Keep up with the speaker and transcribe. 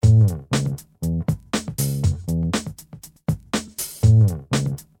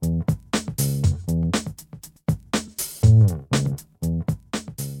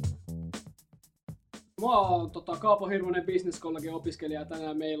Mä oon Kaapo Hirvonen bisneskollegian opiskelija.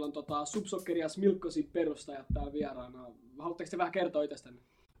 Tänään meillä on Subsoccer ja Smilkosin perustajat täällä vieraana. Haluatteko te vähän kertoa itsestänne?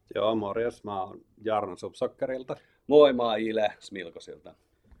 Joo, morjes. Mä oon Jarno Subsoccerilta. Moi, mä oon Ile Smilkosilta.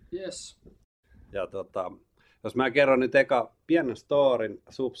 Yes. Ja jos mä kerron nyt eka pienen storin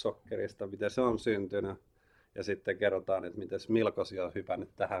Subsoccerista, miten se on syntynyt, ja sitten kerrotaan, että miten Smilkosi on hypännyt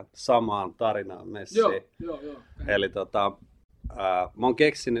tähän samaan tarinaan messiin. Joo. Eli mä oon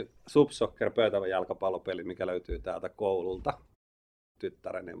keksinyt Subsoccer pöytäjalkapallopeli, mikä löytyy täältä koululta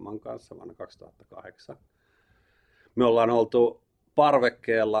tyttären Emman kanssa vuonna 2008. Me ollaan oltu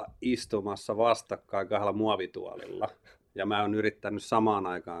parvekkeella istumassa vastakkain kahdella muovituolilla. Ja mä oon yrittänyt samaan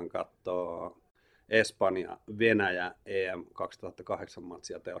aikaan katsoa Espanja-Venäjä EM 2008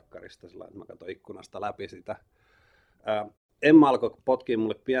 matsia telkkarista, sillä mä katsoin ikkunasta läpi sitä. Emma alkoi potkia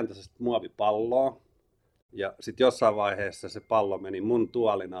mulle pientä muovipalloa. Ja sitten jossain vaiheessa se pallo meni mun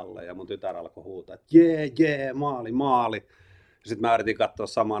tuolin alle ja mun tytär alkoi huutaa, että jee, maali. Sitten mä yritin katsoa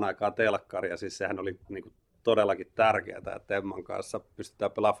samaan aikaan telkkaria, siis sehän oli niinku todellakin tärkeää, että Emman kanssa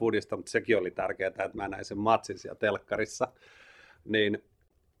pystytään pelaamaan foodista, mutta sekin oli tärkeää, että mä näin sen matsin siellä telkkarissa. Niin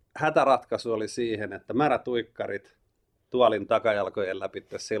hätäratkaisu oli siihen, että märätuikkarit tuolin takajalkojen läpi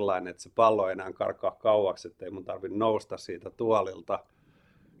sillain, että se pallo ei enää karkaa kauaksi, ettei mun tarvitse nousta siitä tuolilta.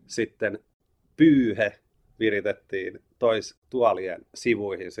 Sitten pyyhe viritettiin tuolien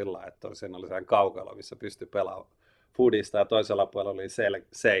sivuihin sillä, että toisen oli sellainen kaukalo, missä pystyi pelaamaan foodista ja toisella puolella oli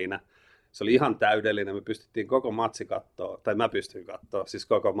seinä. Se oli ihan täydellinen, me pystyttiin koko matsi katsoa, tai mä pystyin katsoa, siis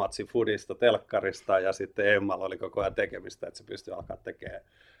koko matsi foodista, telkkarista ja sitten Emmalla oli koko ajan tekemistä, että se pystyi alkaa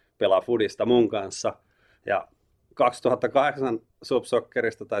pelaa foodista mun kanssa. Ja 2008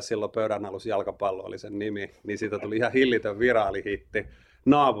 Subsoccerista, tai silloin pöydän alus jalkapallo oli sen nimi, niin siitä tuli ihan hillitön viraalihitti.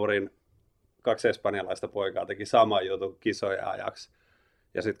 Naapurin 2 espanjalaista poikaa teki saman jutun kisojen ajaksi.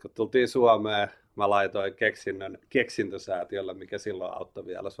 Ja sitten kun tultiin Suomeen, mä laitoin keksintösäätiölle, mikä silloin auttoi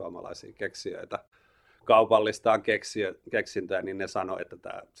vielä suomalaisia keksijöitä kaupallistaan keksintöjä, niin ne sanoi, että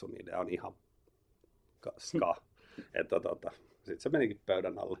tämä sun idea on ihan ska. Sitten se menikin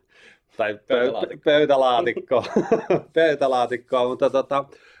pöydän alle. Tai pöytälaatikkoon. Mutta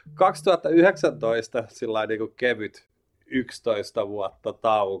 2019 sillain niin kuin kevyt 11 vuotta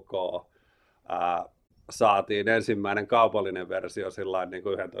taukoa. Saatiin ensimmäinen kaupallinen versio sillain niin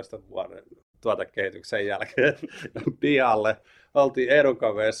kuin 11 vuoden tuotekehityksen jälkeen pihalle. Oltiin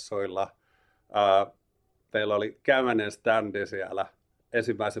edukavessuilla. Meillä oli kämmäinen standi siellä.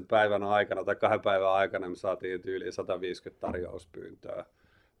 Ensimmäisen päivän aikana tai 2 päivän aikana me saatiin tyyliin 150 tarjouspyyntöä.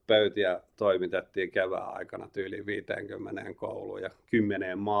 Pöytiä toimitettiin kevään aikana tyyliin 50 kouluun ja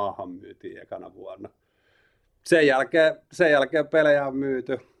 10 maahan myytiin ekana vuonna. Sen jälkeen pelejä on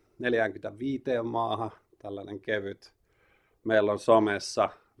myyty 45 maahan, tällainen kevyt. Meillä on somessa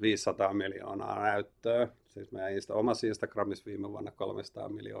 500 miljoonaa näyttöä. Siis meidän omassa Instagramissa viime vuonna 300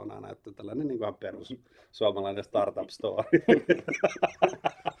 miljoonaa näyttöä. Tällainen niin kuin perus suomalainen startup story.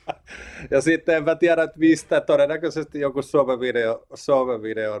 Ja sitten enpä tiedä, että mistä. Todennäköisesti joku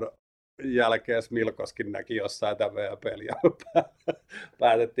Suomen-videon jälkeen Smilkoskin näki jossain tämän meidän peliä.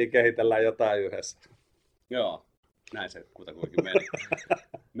 Päätettiin kehitellä jotain yhdessä. Joo, näin se kutakuinkin meni.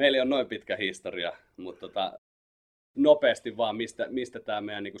 Meillä on noin pitkä historia, mutta nopeasti vaan, mistä tämä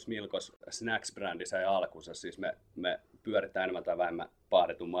meidän niin kuin Smilkos Snacks-brändi sai alkunsa. Siis me pyöritään enemmän tai vähemmän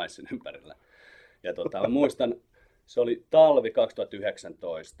paahdetun maissin ympärillä. Ja mä muistan, se oli talvi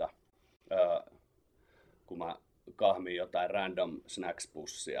 2019, kun mä kahmin jotain random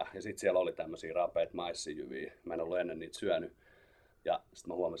snacks-pussia. Ja sitten siellä oli tämmöisiä rapeita maissijyviä. Mä en ollut ennen niitä syönyt. Ja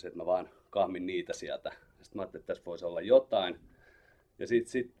sitten mä huomasin, että mä vaan kahmin niitä sieltä. Sitten mä ajattelin, että tässä voisi olla jotain. Ja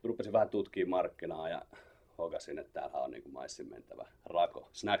sitten rupesin vähän tutkimaan markkinaa ja hokasin, että täällä on niin kuin maissin mentävä rako.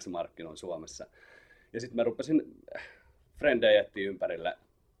 Snacks-markkinoin Suomessa. Ja sitten mä rupesin frendejä etsiä ympärille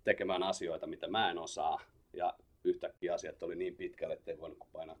tekemään asioita, mitä mä en osaa. Ja yhtäkkiä asiat oli niin pitkälle, ettei voinut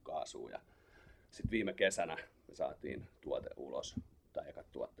painaa kaasua. Ja sitten viime kesänä me saatiin tuote ulos, tai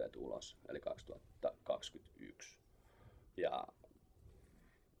ekat tuotteet ulos, eli 2021. Ja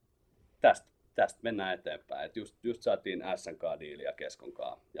tästä mennään eteenpäin. Et just saatiin SNK-diiliä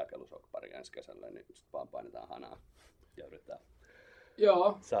Keskonkaan jakelusoppari ensi kesällä, niin just vaan painetaan hanaa ja yritetään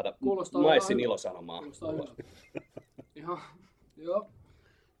saada maissin ilosanomaa. Ihan, joo.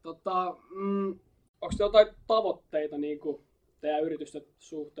 Onko te jotain tavoitteita niin kuin teidän yritysten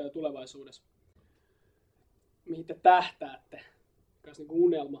suhteen tulevaisuudessa? Mihin te tähtäätte? Mikä niin kuin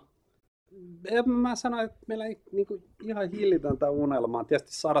unelma? Mä sanoin, että meillä ei niin kuin ihan hillitöntä unelmaa.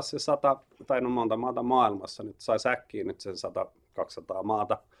 Tietysti saada se 100, tai no monta maata maailmassa, nyt saisi äkkiä nyt sen 100-200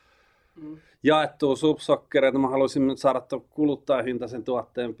 maata. jaettua subsokkereita. Mä haluaisin saada kuluttajahintaisen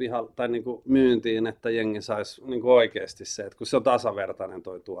tuotteen pihalle tai niinku myyntiin, että jengi saisi niinku oikeasti se, että kun se on tasavertainen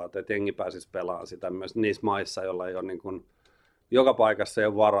toi tuote, että jengi pääsisi pelaamaan sitä myös niissä maissa, joilla ei ole niinku, joka paikassa ei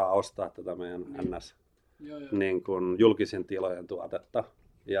ole varaa ostaa tätä meidän NS niin kuin julkisen tilojen tuotetta.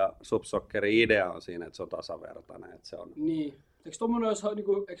 Ja subsokkerin idea on siinä, että se on tasavertainen. Että se on... Niin. Eikö tuommoinen olisi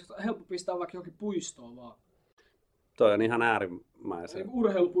niinku, helppo pistää vaikka johonkin puistoon vaan? Toi on ihan äärimmäisen.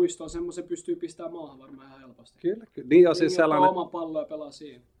 Urheilupuistoon semmoisen pystyy pistämään maahan varmaan ihan helposti. Kyllä. Niin on siis sellainen... oma pallo ja pelaa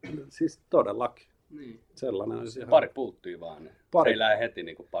siinä. Siis todellakin. Niin. Sellainen olisi ihan... Pari puuttuu vaan. Se ei lähde heti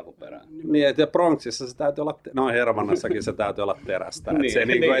niinku pakun perään. Niin, että Bronxissa se täytyy olla... No Hervannassakin se täytyy olla terästä. Niin, se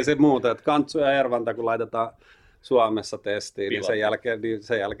niin. ei se muuta, että Kantsu ja Hervanta kun laitetaan Suomessa testiin, niin sen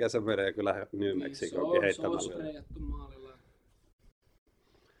jälkeen se menee kyllä New Mexicoonkin heittämällä. Se on spreijattu maalilla.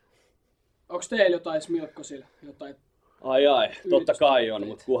 Onko teillä jotain smilkkosilla? Jotain Ai, totta kai on,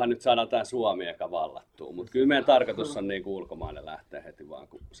 mutta kunhan nyt saadaan tää Suomi eka vallattua. Mutta kyllä meidän tarkoitus on niinku ulkomaille lähteä heti vaan,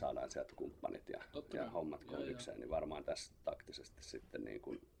 kun saadaan sieltä kumppanit ja hommat kondikseen, niin varmaan tässä taktisesti sitten niin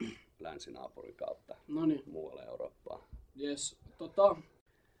kuin länsinaapurin kautta muualle Eurooppaan. Yes.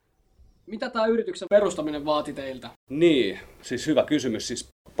 Mitä tämä yrityksen perustaminen vaati teiltä? Niin, siis hyvä kysymys. Siis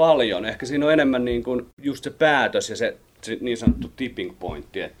paljon. Ehkä siinä on enemmän niin kuin just se päätös ja se niin sanottu tipping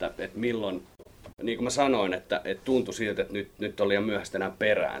pointti, että milloin, niin kuin mä sanoin, että tuntui siltä, että nyt on liian myöhäistä enää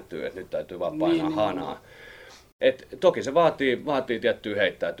perääntyä, että nyt täytyy vaan painaa hanaa. Toki se vaatii tiettyä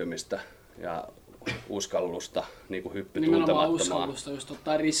heittäytymistä ja uskallusta, niin kuin hyppy tuntemattomaan. Nimenomaan uskallusta, just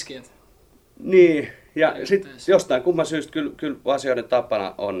ottaa riskiä. Niin, ja sitten jostain kumman syystä kyllä asioiden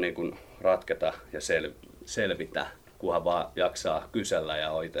tapana on niin kuin ratketa ja selvitä, kunhan vaan jaksaa kysellä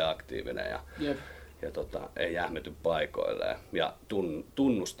ja on itse aktiivinen ja ei jähmety paikoilleen ja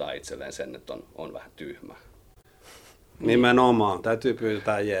tunnustaa itselleen sen, että on vähän tyhmä. Nimenomaan, täytyy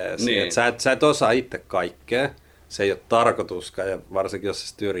pyytää jees. Niin. Sä et osaa itse kaikkea, se ei ole tarkoituskaan ja varsinkin jos sä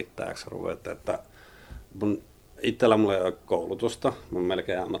sitten yrittäjäksi ruvet, että itsellä mulla ei ole koulutusta, mä oon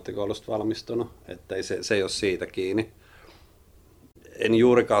melkein ammattikoulusta valmistunut, että se ei ole siitä kiinni. En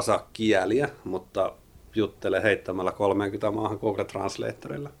juurikaan saa kieliä, mutta juttelen heittämällä 30 maahan Google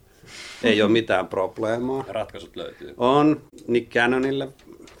Translatorilla. Ei ole mitään probleemaa. Ratkaisut löytyy. On. Nick Cannonille,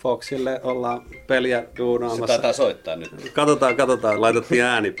 Foxille ollaan peliä duunaamassa. Se taitaa soittaa nyt. Katsotaan. Laitettiin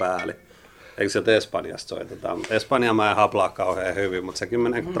ääni päälle. Eikö sieltä Espanjasta soitetaan? Espanja mä en haplaa kauhean hyvin, mutta sekin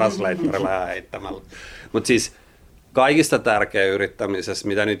menee Translatorilla heittämällä. Mutta siis kaikista tärkeä yrittämisessä,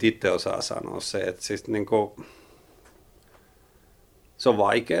 mitä nyt itse osaa sanoa, se, että siis niinku, se on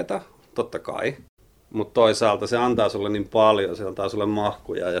vaikeeta, totta kai. Mutta toisaalta se antaa sulle niin paljon, se antaa sulle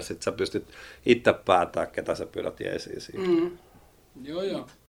mahkuja ja sit sä pystyt itse päättämään, ketä sä pyydät jeesiin siihen. Joo.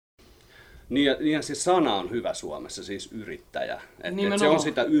 Niin siis sana on hyvä Suomessa, siis yrittäjä. Et se on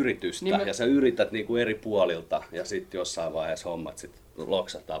sitä yritystä ja sä yrität niinku eri puolilta ja sitten jossain vaiheessa hommat sit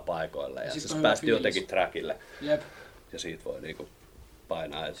loksahtaa paikoille ja sä pääst jotenkin trackille. Jep. Ja siitä voi niinku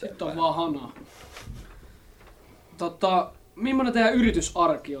painaa eteenpäin. Sitten on vaan hanaa. Millainen teidän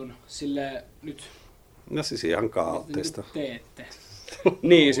yritysarki on silleen nyt? No siis ihan kaoottista. Teette.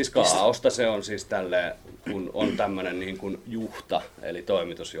 Niin, siis kaaosta se on siis tälleen, kun on tämmöinen niin kuin juhta, eli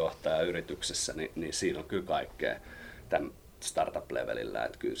toimitusjohtaja yrityksessä, niin siinä on kyllä kaikkea tämän startup-levelillä,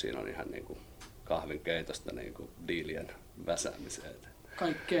 että kyllä siinä on ihan niin kuin kahvinkeitosta niin kuin diilien väsäämiseen.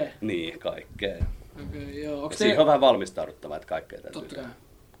 Kaikkea? Niin, kaikkea. Okay, joo. Ja siihen on vähän valmistauduttava, että kaikkea täytyy tehdä.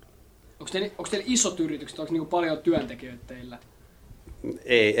 Onko teillä isot yritykset, onko niinku paljon työntekijöitä teillä?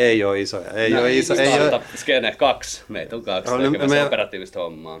 Ei ole isoja. Ei ole Startup Skene 2. Meitä on 2 tekemässä operatiivista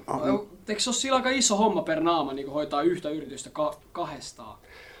hommaa. Eikö se ole sillä aika iso homma per naama niin hoitaa yhtä yritystä kahdestaan?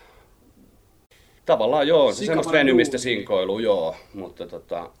 Tavallaan joo, se semmoista venymistä sinkoilua joo, mutta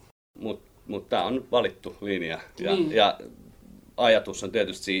tämä on valittu linja. Ja ajatus on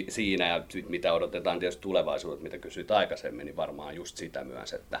tietysti siinä ja mitä odotetaan tietysti tulevaisuudet, mitä kysyit aikaisemmin, niin varmaan just sitä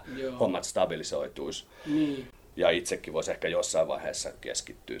myös, että hommat stabilisoituisi. Niin. Ja itsekin voisi ehkä jossain vaiheessa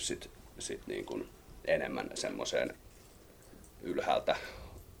keskittyä sit niin kuin enemmän semmoiseen ylhäältä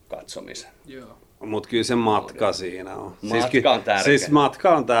katsomiseen. Mutta kyllä se matka siinä on. Matka on tärkeä. Siis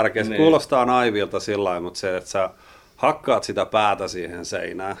matka on tärkeä. Niin. Kuulostaa naivilta sillä lailla, mutta se, että sä hakkaat sitä päätä siihen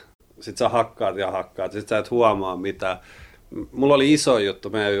seinään, sit sä hakkaat ja hakkaat, sit sä et huomaa mitään. Mulla oli iso juttu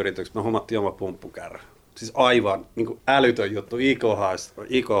meidän yrityksessä, me hommattiin oma pumppukärry. Siis aivan niin kuin älytön juttu.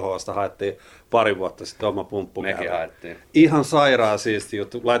 IKH:sta haettiin pari vuotta sitten oma pumppukärry. Mekin haettiin. Ihan sairaan siisti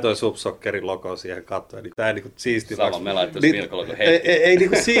juttu. Laitoin Subsokkerin logo siihen kattoon. Tämä ei niin siistimmäksi. Sama, me laittiin Vilko-logo heti. Ei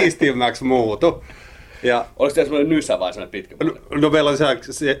niin siistimmäksi muutu. Ja, oliko teillä semmoinen nysä vai semmoinen pitkä? No meillä on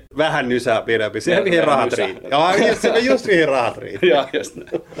se vähän nysää pidempi. Siihen mihin rahat riittää. Just mihin rahat riittää. Joo, just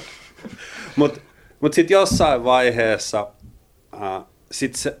näin. Mut sitten jossain vaiheessa,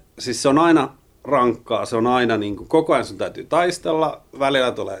 siis se on aina rankkaa, se on aina niin kuin, koko ajan sun täytyy taistella,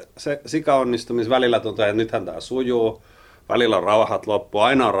 välillä tulee se sikaonnistumis, välillä tuntuu, että nythän tää sujuu, välillä on rahat loppu,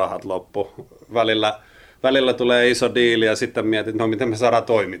 aina on rahat loppu, välillä tulee iso diili ja sitten mietit, no miten me saadaan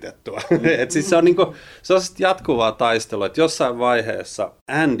toimitettua. Et siis se on, niinku, se on jatkuvaa taistelua, että jossain vaiheessa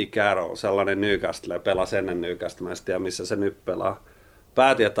Andy Carroll, sellainen Newcastle, pelasi ennen Newcastle, mä en tiedä missä se nyt pelaa,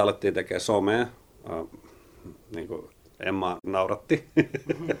 päätin, että alettiin tekemään somea, niin kuin Emma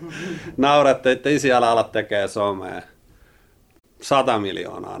nauratti, että isi ala tekee somea, 100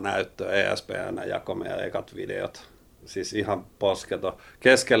 miljoonaa näyttöä, ESPN jakoi meidän ekat videot. Siis ihan posketo.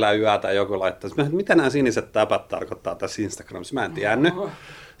 Keskellä yötä joku laittaa, mitä nämä siniset täpät tarkoittaa tässä Instagramissa, mä en tiennyt.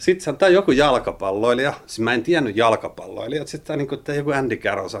 Sitten tämä on joku jalkapalloilija, siis mä en tiennyt jalkapalloilija. Sitten niin joku Andy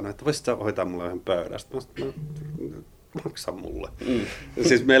Carroll sanoi, että voisit sä hoitaa mulle yhden pöydästä. Maksa mulle.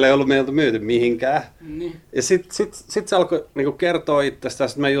 Siis meillä ei ollut meiltä myyty mihinkään. Ja sitten se alkoi niin kertoa itsestään,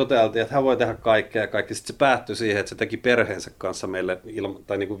 sitten me juteltiin, että hän voi tehdä kaikkea ja kaikki. Sitten se päättyi siihen, että se teki perheensä kanssa meille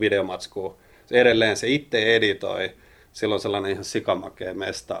niin videomatskua. Edelleen se itse editoi. Silloin sellainen ihan sikamakea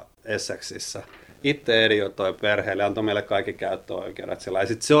mesta Essexissa. Itse editoi perheelle, antoi meille kaikki käyttöoikeudet sillä. Ja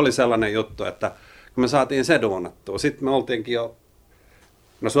sitten se oli sellainen juttu, että kun me saatiin se duunattua, sitten me oltiinkin jo,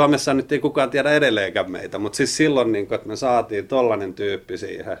 no Suomessa nyt ei kukaan tiedä edelleenkään meitä, mutta siis silloin, niin kun, että me saatiin tollainen tyyppi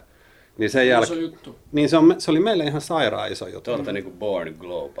siihen, niin sen jälkeen... Niin se oli meille ihan sairaan iso juttu. Te olette niin kuin born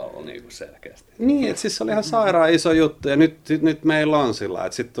global niin kuin selkeästi. Niin, että siis se oli ihan sairaan iso juttu ja nyt meillä on sillä,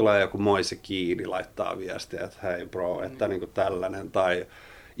 että sitten tulee joku Moise Keane laittaa viestiä, että hei bro, että niin kuin tällainen, tai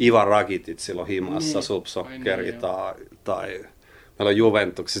Ivan Rakitic silloin himassa, niin. Subsocceri tai meillä on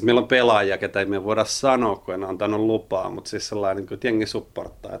Juventuksessa, meillä on pelaajia, ketä ei me voida sanoa, kun en antanut lupaa, mutta siis sellainen, niin jengi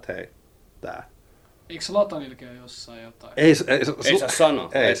supporttaa, että hei, tää. Eikö Latanilkin ole jossain jotain? Ei saa sanoa.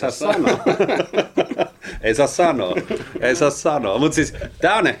 Ei saa sanoa. Mutta siis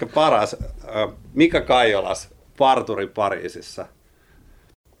tämä on ehkä paras. Mika Kaijolas, parturi Pariisissa.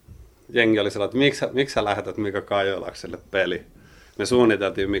 Jengi oli sellainen, että miksi sä lähetät Mika Kaijolakselle peli? Me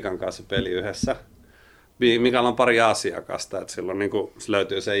suunniteltiin Mikan kanssa peli yhdessä. Mikalla on pari asiakasta, että silloin niin kun se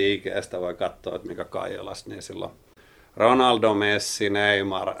löytyy se IG:stä, voi katsoa, että Mika Kaijolas, niin silloin Ronaldo, Messi,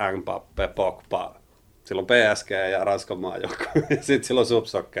 Neymar, Mbappé, Pogba. Silloin PSG ja Ranskan maajoukkue, ja sitten silloin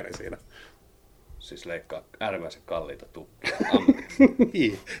Subsocceri siinä. Siis leikkaa äärimmäisen kalliita tuppia.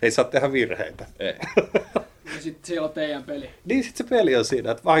 Niin, ei saa tehdä virheitä. Ei. Ja sitten siellä on teidän peli. Niin, sitten se peli on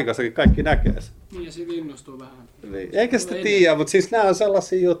siinä, että vahingossa kaikki näkee sen. Niin, ja sitten innostuu vähän. Niin. Eikä sitä tiedä, mutta siis nämä on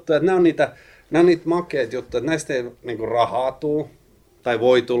sellaisia juttuja, että nämä on niitä makeita juttuja, että näistä ei niinku rahaa tuu, tai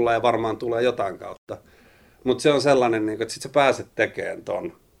voi tulla ja varmaan tulee jotain kautta. Mutta se on sellainen, että sitten sä pääset tekemään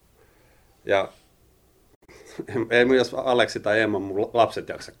ton. Ja ei jos Aleksi tai Emma, mun lapset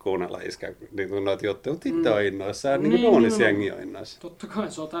jaksa kuunnella iskää niin noita juttuja, mutta itse on innoissaan, niin kuin duunisjengi on innoissa. Totta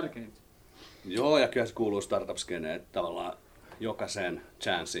kai, se on tärkeintä. Joo, ja kyllä se kuuluu startup-skeneen, että tavallaan jokaiseen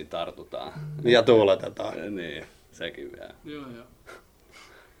chanssiin tartutaan. Ja tuuletetaan. Niin, sekin vielä. Joo.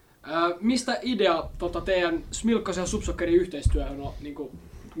 Mistä idea teidän Smilkkosen ja Subsockerin yhteistyöhön on, niin kuin,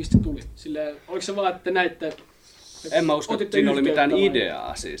 mistä tuli? Silleen, oliko se vaan, että näitte... En mä usko, että siinä oli mitään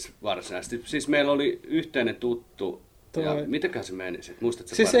ideaa siis varsinaisesti. Siis meillä oli yhteinen tuttu. Ja mitenköhän se meni sitten?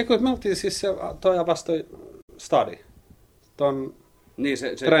 Muistatko siis ei, kun me oltiin siis toi avastoi Stadi. Ton niin,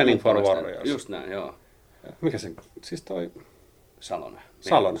 se Training for Warriors. Just näin, joo. Mikä sen? Siis toi... Salonen.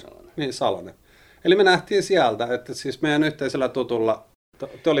 Niin, Salonen. Eli me nähtiin sieltä, että siis meidän yhteisellä tutulla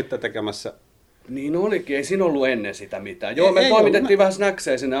te olitte tekemässä... Niin olikin, ei siinä ollut ennen sitä mitään. Joo, me toimitettiin vähän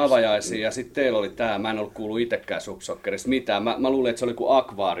snackseja sinne avajaisiin ja sitten teillä oli tää, mä en ollut kuullut itsekään Subsockerista mitään. Mä luulin, että se oli kuin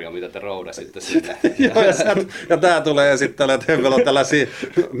akvaario, mitä te roudasitte sinne. ja tää tulee esittelemään, että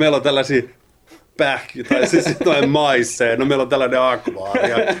meillä on tällaisia pähki, tai siis jotain maisseja, no meillä on tällainen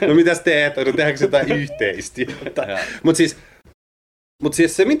akvaario. No mitäs teet? No tehdäänkö jotain yhteistyötä? Mutta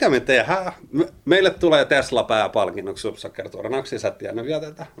siis se mitä me tehdään, meille tulee Tesla pääpalkinnoksi Subsoccer-tuoran. Onko sä tiennyt vielä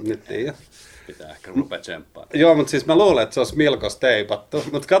tätä? Nyt tiedä. Pitää ehkä rupea tsemppaa. Joo, mutta siis mä luulen, että se on Smilkos teipattu.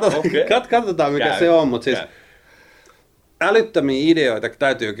 Mutta katsotaan mikä se on. Mutta siis älyttömiä ideoita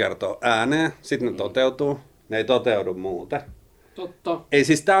täytyy kertoa ääneen. Sitten ne toteutuu. Ne ei toteudu muuten. Totta. Ei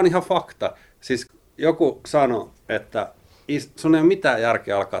siis tää on ihan fakta. Siis joku sanoi, että sun ei ole mitään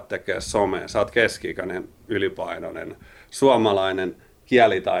järkeä alkaa tekemään somea. Sä oot keski-ikäinen, ylipainoinen, suomalainen,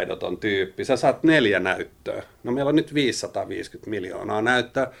 kielitaidoton tyyppi. Sä saat 4 näyttöä. No meillä on nyt 550 miljoonaa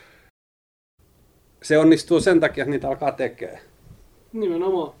näyttöä. Se onnistuu sen takia, että niitä alkaa tekemään.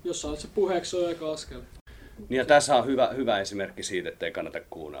 Nimenomaan. Jos saat se puheeksi, on aika askel. Niin ja tässä on hyvä esimerkki siitä, että ei kannata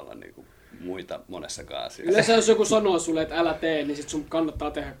kuunnella niin kuin muita monessakaan asiassa. Yleensä jos joku sanoo sulle, että älä tee, niin sit sun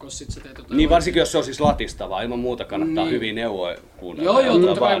kannattaa tehdä, koska sit sä teet jotain. Niin varsinkin jos se on siis latistavaa, ilman muuta kannattaa Niin. hyviä neuvoja kuunnella. Joo,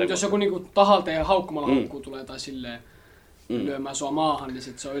 totta kai, mutta jos joku niinku tahalta ja haukkumalla haukkuu tulee tai silleen lyömään sua maahan, niin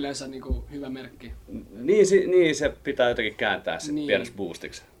sit se on yleensä niinku hyvä merkki. Niin se pitää jotenkin kääntää sit Niin. pieneksi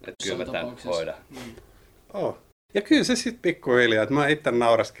boostiksi, että kyllä mä tän hoida. Oh. Ja kyllä se sitten pikkuhiljaa, että mä itse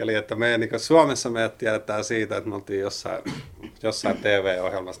nauraskelin, että niin Suomessa meidät tiedetään siitä, että me oltiin jossain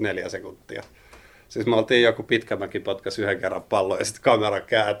TV-ohjelmassa 4 sekuntia. Siis me oltiin joku Pitkämäki potkas yhden kerran pallon ja sitten kamera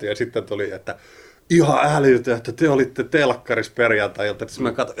kääntyi ja sitten tuli, että ihan älytö, että te olitte telkkarissa perjantai-ilta. Sitten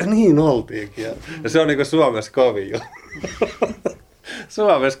mä katsoin, niin oltiinkin. Ja se on niin Suomessa kovin juttu.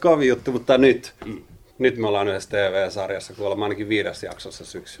 Suomessa kovin juttu, mutta nyt me ollaan yhdessä TV-sarjassa, kun ollaan ainakin 5. jaksossa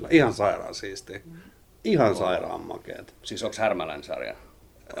syksyllä. Ihan sairaan siistiä. Ihan sairaan makeet. Siis onko Härmälän sarja?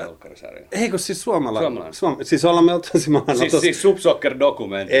 Elkkarisarja? Eikö siis suomalainen? Siis ollaan me oltu... Siis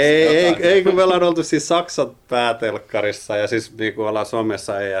Subsoccer-dokumentissa. Ei, kun me ollaan oltu siis Saksan päätelkkarissa ja siis niin kuin ollaan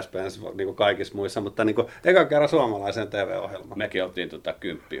Suomessa, ESPN:ssä, niin kuin kaikissa muissa, mutta niin kuin eka kerran suomalaisen TV-ohjelman. Mekin oltiin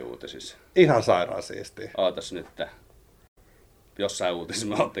 10 uutisissa. Ihan sairaan siistiä. Ootas nyt, jossain uutisissa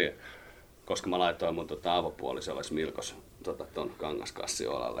me oltiin, koska mä laitoin mun avopuolisolle Milkos ton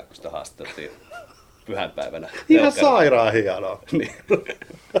kangaskassiolalle, kun sitä haasteltiin pyhänpäivänä. Ihan sairaan hienoa. Niin.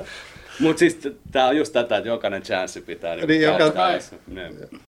 Mut siis tää on just tätä, että jokainen chanssi pitää Niin,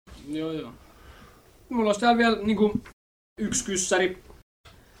 Joo. Mulla olisi täällä vielä niinku yksi kyssäri.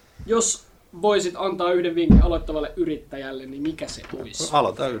 Jos voisit antaa yhden vinkin aloittavalle yrittäjälle, niin mikä se olisi?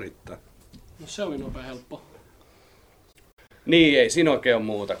 Aloita yrittää. No se oli nopea helppo. Niin, ei siinä oikein ole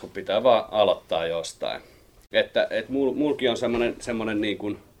muuta, kun pitää vaan aloittaa jostain. Että mulki on semmonen niin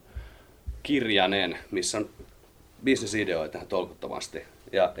kuin kirjanen, missä on bisnesideoita tolkuttomasti.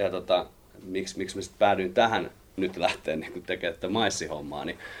 Ja miksi mä sitten päädyin tähän nyt lähteä niin tekemään tätä maissihommaa,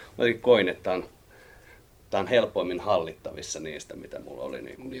 niin mä koin, että tää on helpoimmin hallittavissa niistä, mitä mulla oli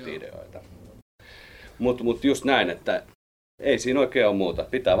niitä ideoita. Mut just näin, että ei siinä oikein ole muuta,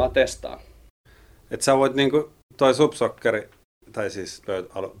 pitää vaan testaa. Että sä voit niinku toi Subsocceri, tai siis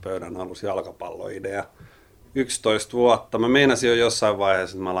pöydän alus jalkapalloidea, 11 vuotta. Mä meinasin jo jossain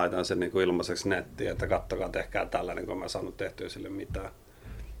vaiheessa, että mä laitan sen niinku ilmaiseksi nettiin, että kattokaa, tehkää tällainen, kun mä en saanut tehtyä sille mitään.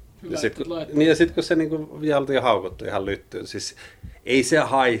 Hyvä, Ja sitten kun se niinku oltiin haukuttu ihan lyttyyn, siis ei se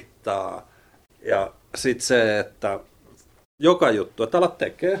haittaa. Ja sitten se, että joka juttu, että alat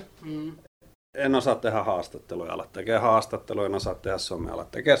tekee. En osaa tehdä haastatteluja, alat tekee haastatteluja, en osaa tehdä somea,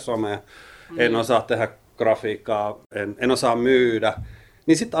 alat tekee somea. En osaa tehdä grafiikkaa, en osaa myydä.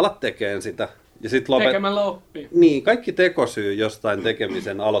 Niin sitten alat tekemään sitä. Ja sit tekemällä oppii. Niin, kaikki tekosyy jostain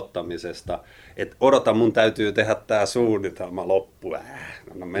tekemisen aloittamisesta, että odota, mun täytyy tehdä tää suunnitelma loppuun.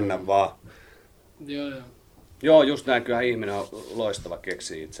 No mennään vaan. Joo, just näin. Kyllähän ihminen on loistava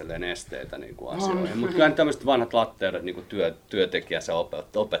keksiä itselleen esteitä niin kuin asioihin. Mutta kyllä tämmöiset vanhat latteudet, niin kuin työntekijä se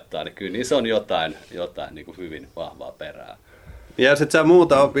opettaa, niin kyllä niissä on jotain niin kuin hyvin vahvaa perää. Ja jos et sä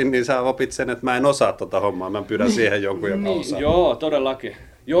muuta opin, niin sä opit sen, että mä en osaa tota hommaa. Mä pyydän siihen jonkun, joka osaa. Joo, todellakin.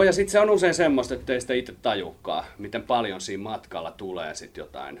 Joo, ja sitten se on usein semmoista, että ei sitä itse tajukaan, miten paljon siinä matkalla tulee sitten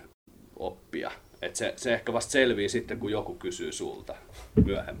jotain oppia. Että se ehkä vasta selvii sitten, kun joku kysyy sulta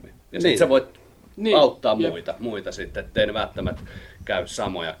myöhemmin. Ja sitten sä voit auttaa muita sitten, ettei ne välttämättä käy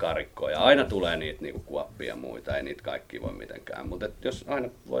samoja karikkoja. Aina tulee niitä niinku kuoppia ja muita, ei niitä kaikki voi mitenkään. Mutta jos aina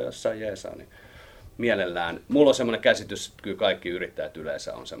voi jossain jeesaa, niin mielellään. Mulla on semmoinen käsitys, että kyllä kaikki yrittäjät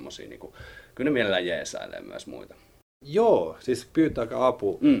yleensä on semmosia, niinku, kyllä ne mielellään jeesailee myös muita. Joo, siis pyytääkö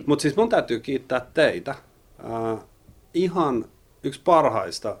apua. Mutta siis mun täytyy kiittää teitä. Ihan yksi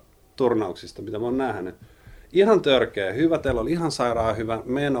parhaista turnauksista, mitä mä oon nähnyt. Ihan törkeä hyvä, teillä oli ihan sairaan hyvä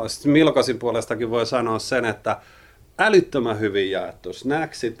meno. Sitten Milkosin puolestakin voi sanoa sen, että älyttömän hyvin jaettu.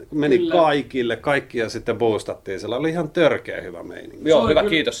 Snacksit meni kaikille, kaikkia sitten boostattiin. Siellä oli ihan törkeä hyvä meininki. Joo, hyvä,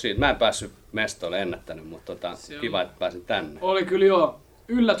 kiitos siitä. Mä en päässyt mestoille ennättänyt, mutta kiva, että pääsin tänne. Oli kyllä joo.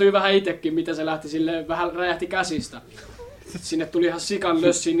 Yllätyin vähän itsekin, mitä se lähti silleen, vähän räjähti käsistä. Sinne tuli ihan sikan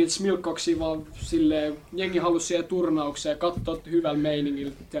lössiin niitä smilkkoksia, vaan silleen, jengi halusi siihen turnaukseen, katsoi hyvällä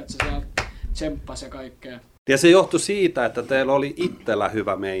meiningillä, tiedätkö, siellä tsemppasi ja kaikkea. Ja se johtui siitä, että teillä oli itsellä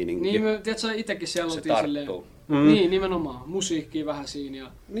hyvä meininki. Niin, tiedätkö, itsekin siellä oltiin silleen. Niin, nimenomaan. Musiikkia vähän siinä.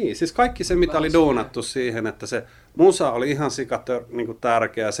 Ja niin, siis kaikki se, mitä oli duunattu siihen, että se musa oli ihan niin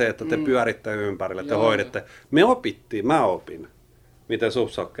tärkeä, se, että te pyöritte ympärille, te hoiditte. Me opittiin, mä opin, miten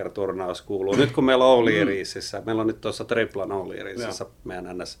Subsoccer-turnaus kuuluu. Nyt kun meillä on Ouli-Riisissä, meillä on nyt tuossa Triplan Ouli-Riisissä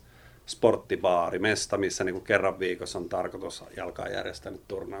meidän NS-sporttibaari, mesta, missä niin kuin kerran viikossa on tarkoitus jalkaa järjestää nyt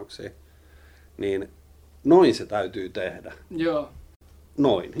turnauksia. Niin noin se täytyy tehdä. Joo.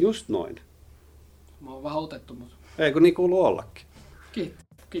 Noin, just noin. Mä oon vähän otettu, mutta Ei kun niin kuuluu ollakin. kiitti.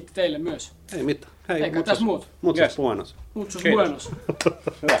 Kiitti teille myös. Ei mitään. Hei, Eikä tässä muut. Muchos buenos. Muchos Kiitos. buenos.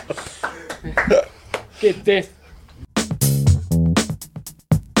 Kiitti.